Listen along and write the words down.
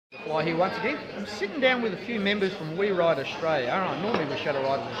Fly here once again. I'm sitting down with a few members from We Ride Australia. All right, normally with Shadow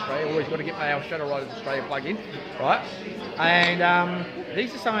Riders Australia, always got to get our Shadow Riders Australia plug in, right? And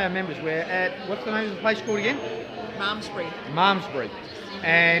these are some of our members. We're at, what's the name of the place called again? Malmsbury. Malmsbury.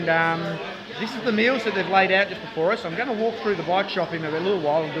 And this is the meals that they've laid out just before us. I'm going to walk through the bike shop in a little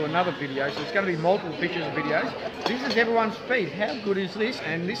while and do another video, so it's going to be multiple pictures and videos. This is everyone's feed. How good is this?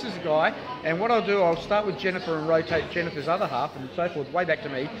 And this is a guy. And what I'll do, I'll start with Jennifer and rotate Jennifer's other half and so forth, way back to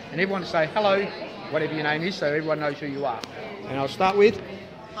me. And everyone say hello, whatever your name is, so everyone knows who you are. And I'll start with...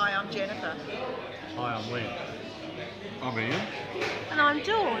 Hi, I'm Jennifer. Hi, I'm Lee. I'm Ian. And I'm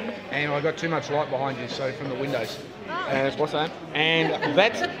Dawn. And I got too much light behind you, so from the windows. Oh. What's that? And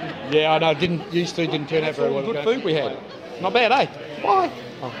that's... Yeah, I know, these two didn't turn out very well. Good food we had. Not bad, eh? Bye.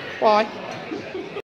 Oh, bye.